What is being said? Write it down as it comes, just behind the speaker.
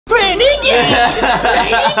Renegade!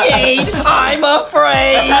 Renegade! I'm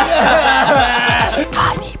afraid!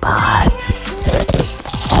 Honey bun.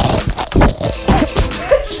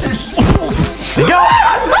 Go!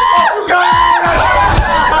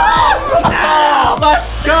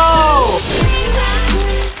 Let's go!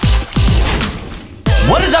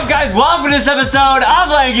 What is up, guys? Welcome to this episode of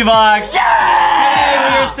LankyBox. Today we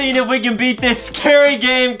are seeing if we can beat this scary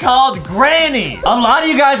game called Granny. A lot of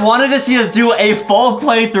you guys wanted to see us do a full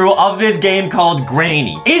playthrough of this game called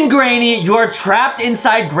Granny. In Granny, you are trapped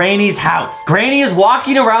inside Granny's house. Granny is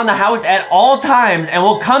walking around the house at all times and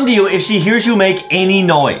will come to you if she hears you make any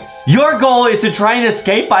noise. Your goal is to try and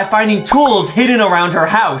escape by finding tools hidden around her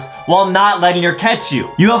house while not letting her catch you.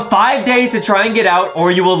 You have 5 days to try and get out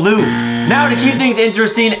or you will lose. Now, to keep things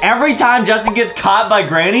interesting, every time Justin gets caught by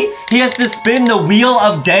Granny, he has to spin the Wheel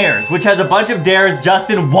of Dares, which has a bunch of dares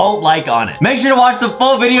Justin won't like on it. Make sure to watch the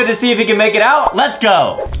full video to see if he can make it out. Let's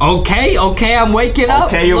go. Okay, I'm waking up.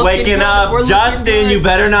 Okay, you're waking up. Justin, you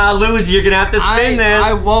better not lose. You're gonna have to spin this.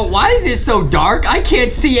 I won't. Why is it so dark? I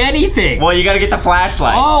can't see anything. Well, you gotta get the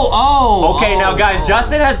flashlight. Okay, now guys,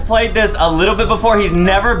 Justin has played this a little bit before. He's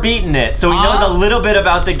never beaten it, so he knows a little bit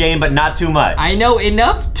about the game, but not too much. I know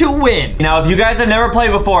enough to win. Now, if you guys have never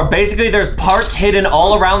played before, basically there's parts hidden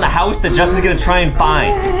all around the house that Justin's gonna try and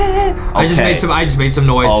find. Okay. I just made some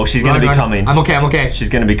noise. Oh, she's gonna be coming. I'm okay. She's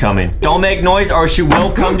gonna be coming. Don't make noise or she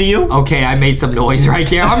will come to you. Okay, I made some noise right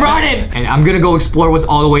there. I'm running! And I'm gonna go explore what's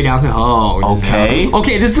all the way down to, okay. No.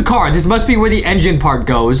 Okay, this is the car. This must be where the engine part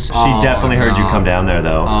goes. She definitely heard you come down there,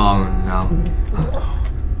 though. Oh, no.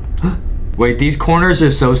 Wait, these corners are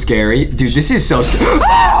so scary. Dude, this is so scary.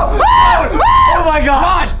 Oh my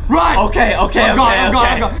God! Run! Okay. I'm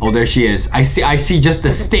gone. Oh, there she is. I see just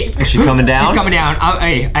a stick. Is she coming down? She's coming down.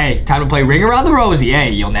 Hey, time to play Ring Around the Rosie. Hey,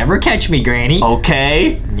 you'll never catch me, Granny.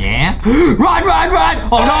 Okay. Yeah. Run!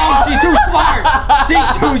 Oh no, she's too smart. She's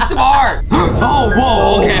too smart. Oh,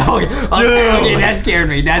 whoa. Okay. Okay, that scared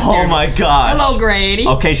me. Oh my God. Hello, Granny.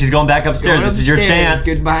 Okay, she's going back upstairs. This is your chance.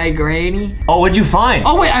 Goodbye, Granny. Oh, what'd you find?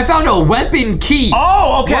 Oh wait, I found a weapon key.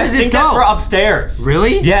 Oh, okay. Where does this go? That's for upstairs.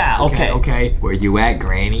 Really? Yeah. Okay. Where you at,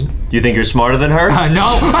 Granny? You think you're smarter than her?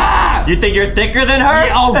 No. You think you're thicker than her?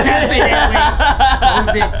 Yeah, oh, definitely.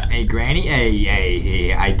 Hey, Granny.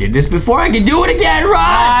 Hey. I did this before. I can do it again,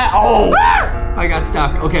 right? I got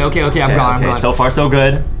stuck. Okay. I'm gone. So far, so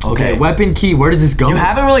good. Okay, weapon key. Where does this go? You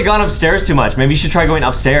haven't really gone upstairs too much. Maybe you should try going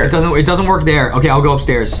upstairs. It doesn't work there. Okay, I'll go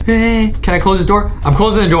upstairs. Hey, can I close this door? I'm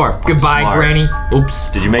closing the door. Goodbye, Smart. Granny. Oops.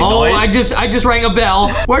 Did you make noise? I just rang a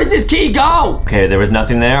bell. Where does this key go? Okay, there was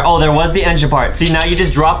nothing there. Oh, there was the engine part. See, now you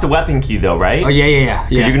just dropped the weapon key though, right? Oh, yeah.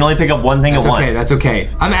 Because you can only pick up one thing at once. That's okay.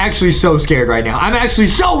 I'm actually so scared right now. I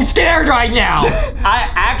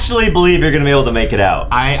actually believe you're gonna be able to make it out.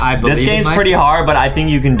 I believe this game's pretty hard, but I think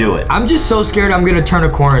you can do it. I'm just so scared I'm gonna turn a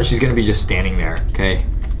corner and she's gonna be just standing there. Okay,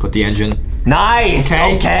 put the engine. Nice.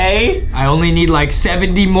 Okay. I only need like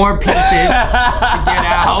 70 more pieces to get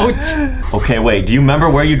out. Okay, wait. Do you remember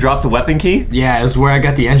where you dropped the weapon key? Yeah, it was where I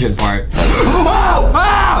got the engine part. Dude!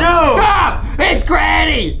 Stop! It's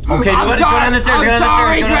Granny! Okay, I'm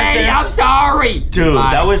sorry, Granny. I'm sorry. Dude,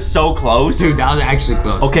 that was so close. Dude, that was actually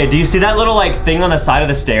close. Okay, do you see that little like thing on the side of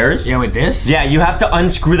the stairs? Yeah, with this? Yeah, you have to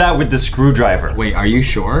unscrew that with the screwdriver. Wait, are you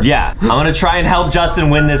sure? Yeah, I'm gonna try and help Justin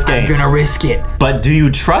win this game. I'm gonna risk it. But do you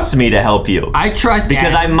trust me to help you? I trust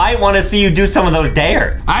because I might want to see you do some of those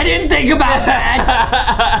dares. I didn't think about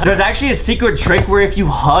that. There's actually a secret trick where if you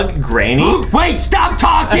hug Granny. Wait, stop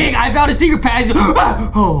talking. I found a secret passage.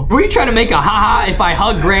 Were you trying to make a haha if I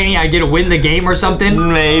hug Granny I get to win the game or something?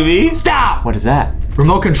 Maybe. Stop. What is that?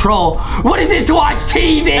 Remote control. What is this, to watch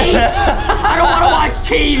TV? I don't want to watch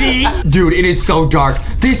TV. Dude, it is so dark.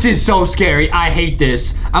 This is so scary. I hate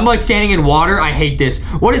this. I'm like standing in water. I hate this.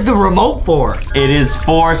 What is the remote for? It is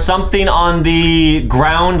for something on the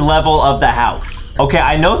ground level of the house. Okay,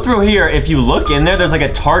 I know through here, if you look in there, there's like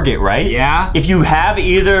a target, right? Yeah. If you have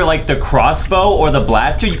either like the crossbow or the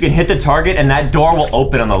blaster, you can hit the target and that door will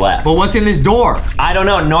open on the left. But what's in this door? I don't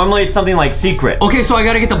know. Normally it's something like secret. Okay, so I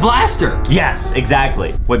gotta get the blaster. Yes,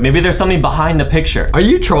 exactly. Wait, maybe there's something behind the picture. Are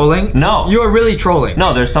you trolling? No. You are really trolling.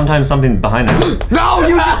 No, there's sometimes something behind it. No,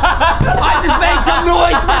 you just... I just made some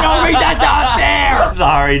noise for no reason. That's not fair.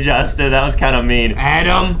 Sorry, Justin. That was kind of mean.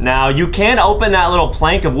 Adam. Now, you can open that little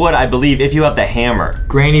plank of wood, I believe, if you have the hammer.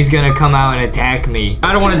 Granny's gonna come out and attack me.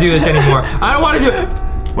 I don't want to do this anymore. I don't want to do it.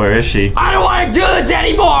 Where is she? I don't want to do this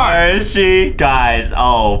anymore. Where is she? Guys,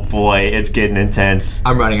 oh boy, it's getting intense.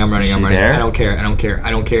 I'm running. There? I don't care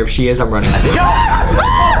if she is. I'm running. Go!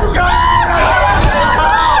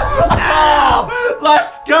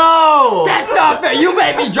 let's go. That's not fair. You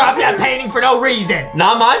made me drop that painting for no reason.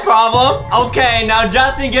 Not my problem. Okay, now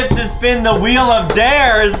Justin gets to spin the wheel of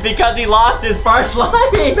dares because he lost his first life.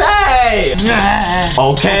 Hey.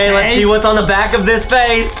 Okay, let's see what's on the back of this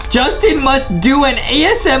face. Justin must do an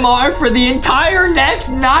ASMR for the entire next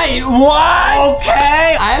night. What?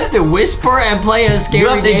 Okay. I have to whisper and play a scary game. You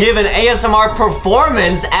have to give an ASMR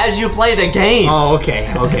performance as you play the game. Oh, okay,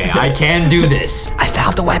 I can do this. I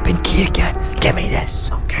found the weapon key again. Give me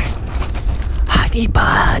this, okay? Honey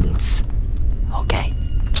buns. Okay.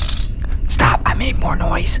 Stop, I made more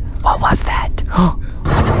noise. What was that?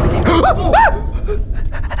 What's over there?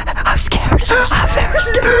 I'm scared. I'm very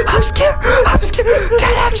scared. I'm scared.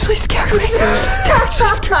 That actually scared me. That actually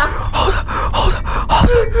scared me.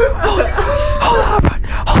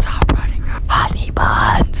 Hold on, I'm running. Honey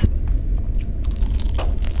buns.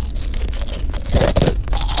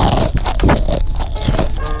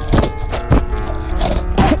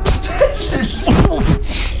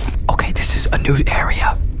 Okay, this is a new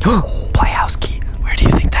area. Playhouse key. Where do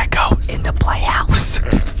you think that goes? In the playhouse.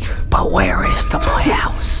 But where is the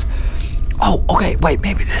playhouse? Oh, okay, wait,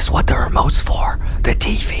 maybe this is what the remote's for. The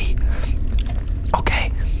TV.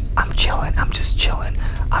 Okay, I'm chilling. I'm just chilling.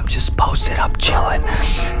 I'm just posted up chilling.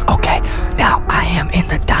 Okay, now I am in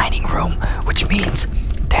the dining room, which means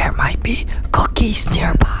there might be cookies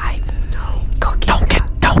nearby. Cookie.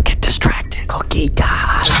 Don't get distracted. Cookie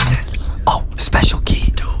time. Oh, special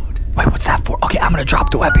key. Dude. Wait, what's that for? Okay, I'm gonna drop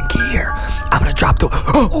the weapon key here. I'm gonna drop the...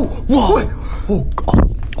 Oh, whoa. Oh,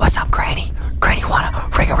 what's up, Granny? Granny wanna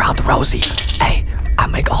ring around the Rosie. Hey, I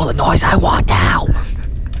make all the noise I want now.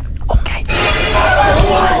 Okay.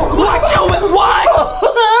 What?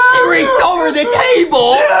 She reached over the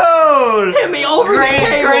table. Dude. Hit me over the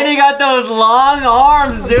table. Granny got those long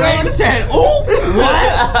arms, dude. Granny said, "Oh,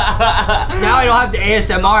 what?" Now I don't have the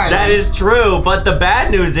ASMR. That is true, but the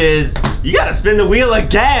bad news is you gotta spin the wheel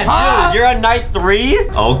again, dude. You're on night 3.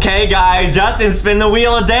 Okay, guys, Justin, spin the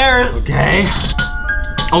wheel of dares.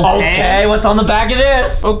 Okay, what's on the back of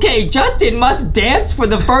this? Okay, Justin must dance for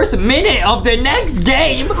the first minute of the next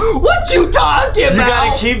game. What you talking about? You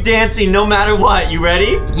gotta keep dancing no matter what. You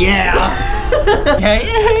ready? Yeah. Okay.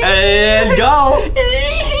 And go.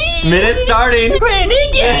 Minute starting.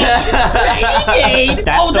 Renegade.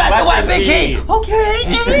 That's the weapon key. Okay.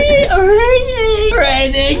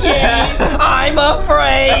 Renegade. I'm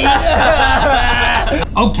afraid.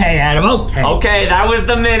 Okay, Adam. Okay. Okay, that was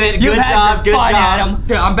the minute. Good job. Good job, Adam.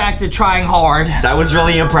 I'm back to trying hard. That was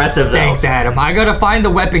really impressive, though. Thanks, Adam. I gotta find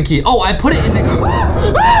the weapon key. Oh, I put it in the...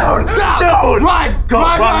 Stop! Dude! Run! Go!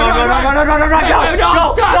 Run!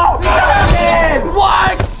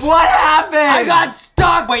 What happened? I got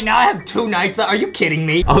stuck. Wait, now I have 2 nights. Are you kidding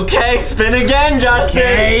me? Okay, spin again,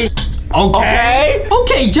 Justin.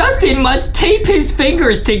 Okay, Justin must tape his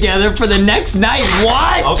fingers together for the next night.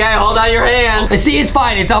 What? Okay, hold out your hand. See, it's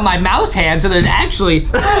fine. It's on my mouse hand, so there's actually...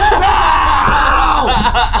 No!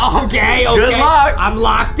 Okay. Good luck. I'm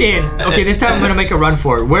locked in. Okay, this time I'm gonna make a run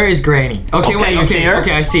for it. Where is Granny? Okay, wait. You see her?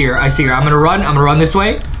 Okay, I see her. I'm gonna run this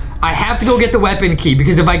way. I have to go get the weapon key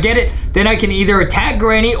because if I get it, then I can either attack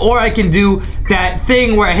Granny or I can do that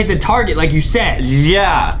thing where I hit the target like you said.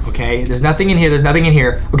 Yeah. Okay, there's nothing in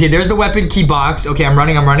here. Okay, there's the weapon key box. Okay, I'm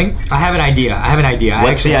running. I have an idea.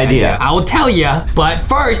 What's the idea? I will tell you, but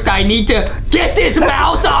first I need to get this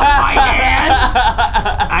mouse off my hand.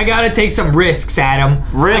 I gotta take some risks, Adam.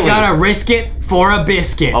 Really? I gotta risk it for a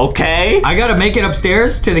biscuit. Okay. I gotta make it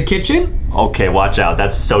upstairs to the kitchen. Okay, watch out.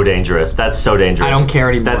 That's so dangerous. I don't care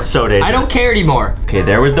anymore. That's so dangerous. I don't care anymore. Okay,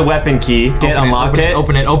 there was the weapon key. Unlock it.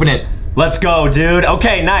 Open it. Let's go, dude.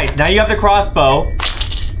 Okay, nice. Now you have the crossbow.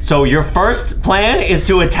 So your first plan is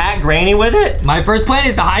to attack Granny with it? My first plan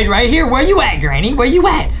is to hide right here. Where you at, Granny? Where you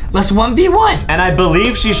at? Let's 1v1. And I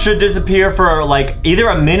believe she should disappear for like either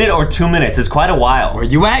a minute or 2 minutes. It's quite a while. Where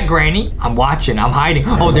you at, Granny? I'm watching. I'm hiding.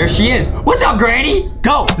 Oh, there she is. What's up, Granny?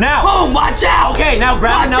 Go, now. Boom, watch out. Okay, now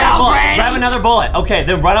grab another bullet. Granny. Grab another bullet. Okay,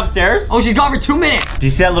 then run upstairs. Oh, she's gone for 2 minutes. Do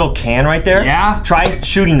you see that little can right there? Yeah. Try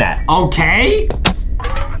shooting that. Okay.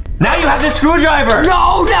 Now you have this screwdriver.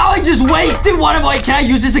 No, now I just wasted one of them. Can I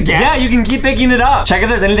use this again? Yeah, you can keep picking it up. Check if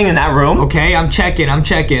there's anything in that room. Okay, I'm checking.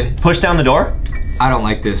 Push down the door. I don't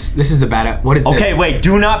like this. This is the bad. What is this? Okay, wait.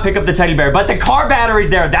 Do not pick up the teddy bear. But the car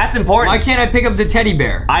battery's there. That's important. Why can't I pick up the teddy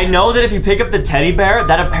bear? I know that if you pick up the teddy bear,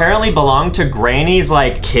 that apparently belonged to Granny's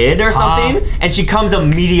like kid or something, and she comes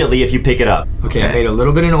immediately if you pick it up. Okay, I made a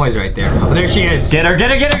little bit of noise right there. Oh, there she is. Get her.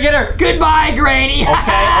 Goodbye, Granny.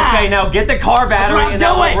 Okay. Now get the car battery in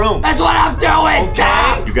that little room. That's what I'm doing. Okay.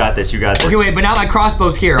 Stop. You got this. Okay, wait, but now my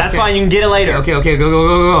crossbow's here. That's fine. You can get it later. Okay.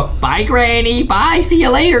 Go. Bye, Granny. Bye. See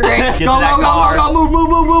you later, Granny. Go. god, move, move,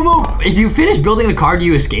 move, move, move. If you finish building the car, do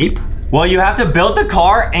you escape? Well, you have to build the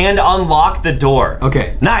car and unlock the door.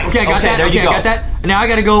 Okay. Nice. Okay, I got that. There you go. I got that. And now I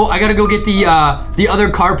gotta go get the other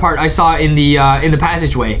car part I saw in the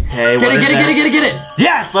passageway. Hey, get it.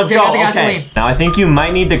 Yes, let's Okay, go. I got the gasoline. Okay. Now I think you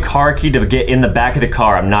might need the car key to get in the back of the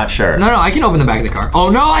car. I'm not sure. No, I can open the back of the car. Oh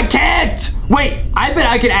no, I can't. Wait, I bet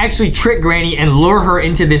I could actually trick Granny and lure her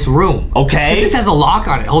into this room. Okay. This has a lock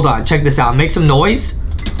on it. Hold on, check this out. Make some noise.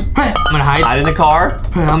 I'm gonna hide. Hide in the car.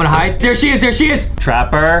 I'm gonna hide. There she is.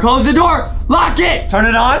 Trapper. Close the door. Lock it. Turn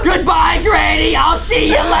it on. Goodbye, Granny. I'll see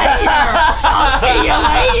you later.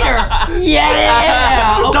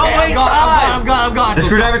 Yeah. Okay, Don't waste time. I'm gone. The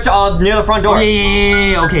screwdriver's near the front door.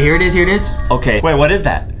 Yeah. Okay, here it is. Okay. Wait, what is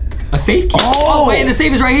that? A safe key. Oh, wait, and the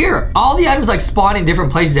safe is right here. All the items like spawn in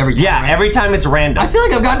different places every time. Yeah, right? every time it's random. I feel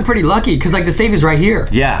like I've gotten pretty lucky because like the safe is right here.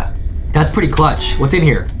 Yeah. That's pretty clutch. What's in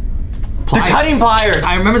here? The cutting pliers.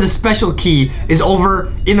 I remember the special key is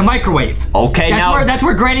over in the microwave. Okay, that's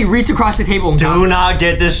where Granny reached across the table and got do not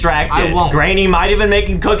get distracted. I won't. Granny might have been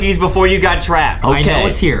making cookies before you got trapped. Okay. I know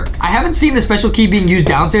it's here. I haven't seen the special key being used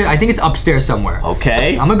downstairs. I think it's upstairs somewhere.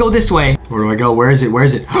 Okay. I'm gonna go this way. Where do I go? Where is it?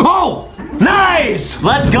 Oh! Nice!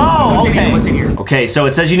 Let's go! What's in here? Okay, so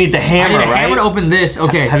it says you need the hammer, I need a hammer to open this.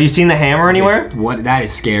 Okay. Have you seen the hammer anywhere? What? That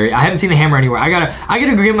is scary. I haven't seen the hammer anywhere. I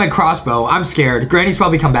gotta go get my crossbow. I'm scared. Granny's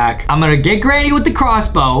probably come back. I'm gonna get Granny with the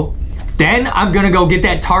crossbow. Then I'm gonna go get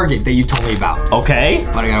that target that you told me about. Okay.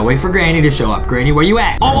 But I gotta wait for Granny to show up. Granny, where you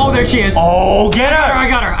at? Oh, there she is. Oh, get her! I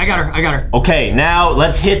got her. Okay, now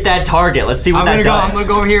let's hit that target. Let's see what that does. I'm gonna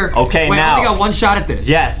go over here. Okay, wait, now. I only got one shot at this.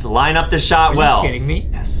 Yes, line up the shot well. Are you kidding me?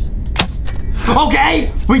 Yes.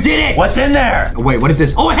 Okay, we did it. What's in there? Wait, what is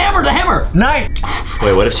this? Oh, a hammer, the hammer. Nice.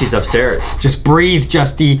 Wait, what if she's upstairs? Just breathe,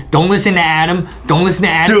 Justy. Don't listen to Adam.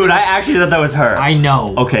 Dude, I actually thought that was her. I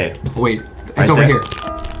know. Okay. Wait, it's Right over there. here.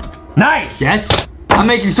 Nice. Yes. I'm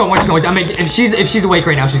making so much noise. If she's awake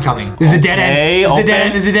right now, she's coming. This is a dead end. This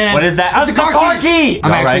is a dead end. What is that? Oh, It's the car key.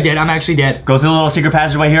 I'm actually dead. Go through the little secret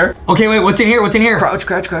passageway here. Okay, wait, what's in here? Crouch.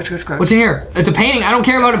 What's in here? It's a painting. I don't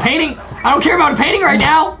care about a painting. Right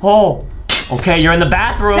now. Oh. Okay, you're in the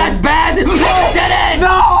bathroom. That's bad. Dead end.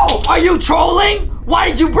 No! Are you trolling? Why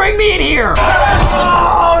did you bring me in here?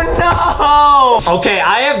 Oh no! Okay,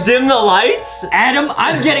 I have dimmed the lights. Adam,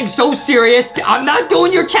 I'm getting so serious. I'm not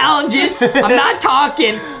doing your challenges. I'm not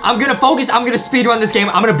talking. I'm gonna focus. I'm gonna speedrun this game.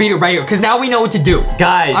 I'm gonna beat it right here because now we know what to do.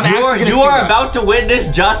 Guys, you are about to witness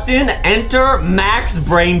Justin enter max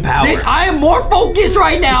brain power. I am more focused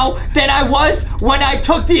right now than I was when I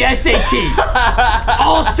took the SAT.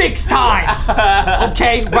 All 6 times.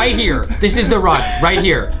 Okay, right here. This is the run, right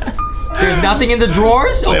here. There's nothing in the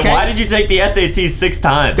drawers, okay? Wait, why did you take the SAT 6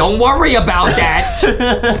 times? Don't worry about that.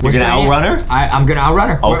 You're gonna outrun her? I'm gonna outrun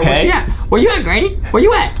her. Okay. Where's she at? Where you at, Granny? Where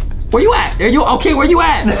you at? There you, okay, where you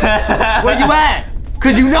at? Where you at?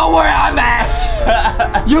 Cause you know where I'm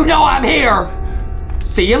at. You know I'm here.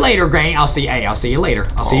 See you later, Granny. I'll see you later.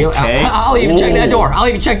 I'll even check that door.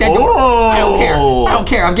 I don't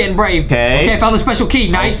care. I'm getting brave. Okay, I found the special key.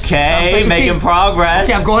 Nice. Okay, making progress.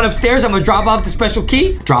 Okay, I'm going upstairs. I'm gonna drop off the special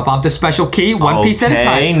key. One piece at a time.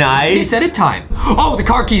 Okay, nice. One piece at a time. Oh, the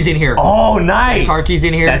car key's in here. Oh, nice. The car key's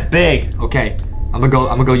in here. That's big. Okay, I'm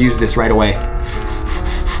gonna go use this right away.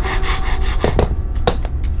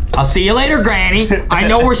 I'll see you later, Granny. I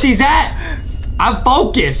know where she's at. I'm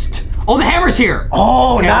focused. Oh, the hammer's here.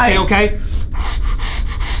 Oh, okay, nice. Okay.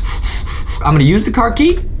 I'm gonna use the car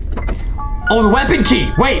key. Oh, the weapon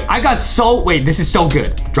key. Wait, this is so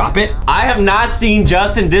good. Drop it. I have not seen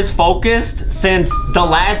Justin this focused since the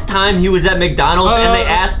last time he was at McDonald's and they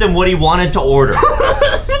asked him what he wanted to order.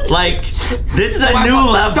 Like, this is a new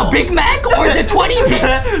level. The Big Mac or the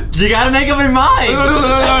 20-piece? You gotta make up your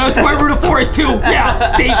mind. Square root of 4 is 2. Yeah,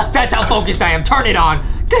 see, that's how focused I am. Turn it on.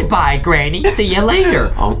 Goodbye, Granny. See you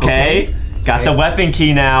later. Okay. Got the weapon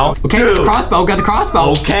key now. Okay, crossbow. Got the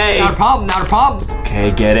crossbow. Okay. Not a problem.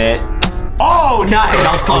 Okay, get it. Oh, nice.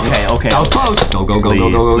 That was close. Okay. That was close. Go.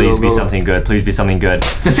 Please be something good. Please be something good.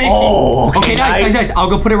 The safety. Oh, okay, nice. I'll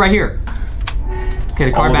go put it right here. Okay,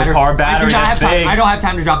 the car battery. The car battery. I do not have time. I don't have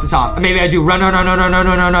time to drop this off. Maybe I do. Run.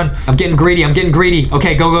 I'm getting greedy.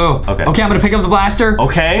 Okay, go. Okay, I'm gonna pick up the blaster.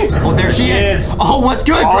 Okay. Oh, there she is. Oh, what's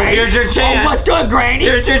good, Granny? Here's your chance. Oh, what's good, Granny?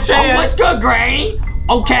 Here's your chance. Oh, what's good, Granny?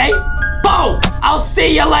 Okay. Boom! I'll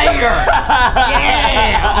see you later.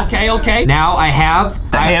 Yeah. Okay. Now I have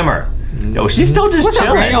the hammer. Oh, she's still just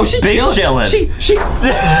chilling. Oh, she's chilling. She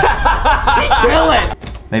chilling.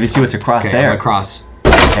 Maybe see what's across there. Across.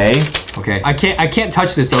 Okay. Okay. I can't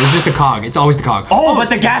touch this though. It's just a cog. It's always the cog. Oh, but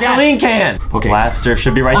the gasoline can. Okay. Blaster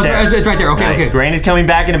should be right there. It's right there. Okay, nice. okay. Granny's coming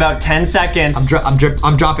back in about 10 seconds. I'm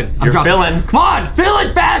dropping. You're filling. Come on, fill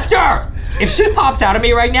it faster! If she pops out of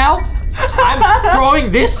me right now, I'm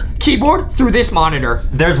throwing this keyboard through this monitor.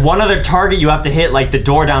 There's one other target you have to hit, like the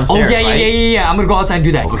door downstairs. Oh, yeah. I'm gonna go outside and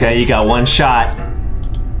do that. Okay, you got one shot.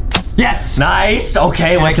 Yes! Nice.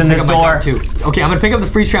 Okay, what's in this door? Okay, I'm gonna pick up the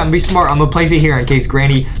freeze trap and be smart. I'm gonna place it here in case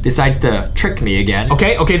Granny decides to trick me again.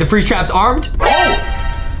 Okay, the freeze trap's armed.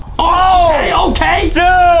 Oh! Okay! Dude!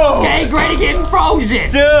 Okay, Granny getting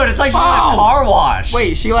frozen! Dude, it's like she's in a car wash.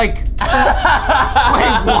 Wait, she like...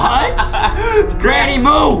 Wait, what? Granny,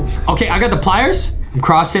 move! Okay, I got the pliers. I'm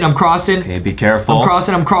crossing. Okay, be careful.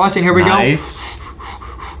 I'm crossing. Here we go. Nice.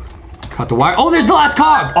 Cut the wire. Oh, there's the last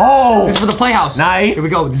cog. Oh! This is for the playhouse. Nice. Here we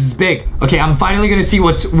go. This is big. Okay, I'm finally gonna see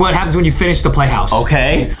what happens when you finish the playhouse.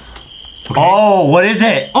 Okay. Oh, what is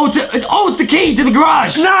it? Oh, it's the key to the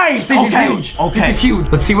garage. Nice. This is huge. Okay. This is huge.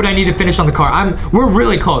 Let's see what I need to finish on the car. We're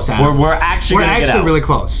really close, Adam. We're actually really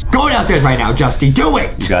close. Go downstairs right now, Justy. Do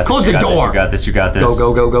it. You got Close this, the door. You got this. Go.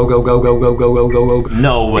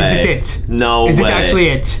 No way. Is this it? No way. Is this actually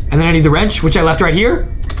it? And then I need the wrench, which I left right here.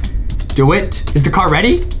 Do it. Is the car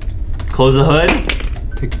ready? Close the hood.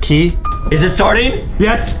 Take the key. Is it starting?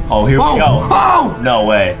 Yes. Oh, here we go. Oh! No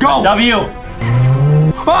way. Go. W.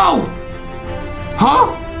 Oh!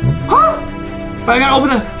 Huh? I gotta open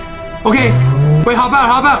the... Okay. Wait, hop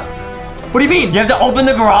out. What do you mean? You have to open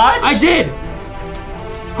the garage? I did.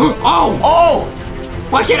 Oh!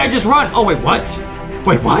 Why can't I just run? Oh, wait, what?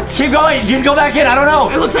 Keep going. Just go back in. I don't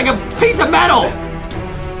know. It looks like a piece of metal.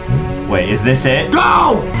 Wait, is this it?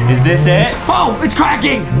 Go! Is this it? Oh, it's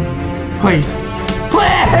cracking. Please.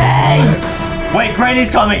 Wait,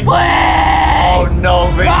 Granny's coming. Please! Oh,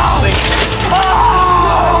 no, Granny's coming.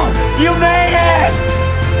 Oh! You made it!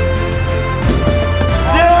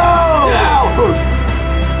 Dude!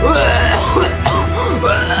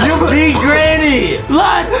 You beat Granny!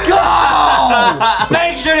 Let's go!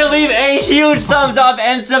 Make sure to leave a huge thumbs up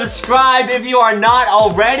and subscribe if you are not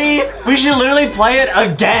already. We should literally play it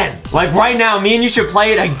again. Like right now, me and you should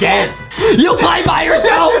play it again. You play by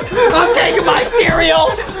yourself! I'm taking my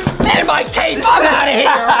cereal and my tape. I'm out of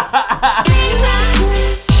here!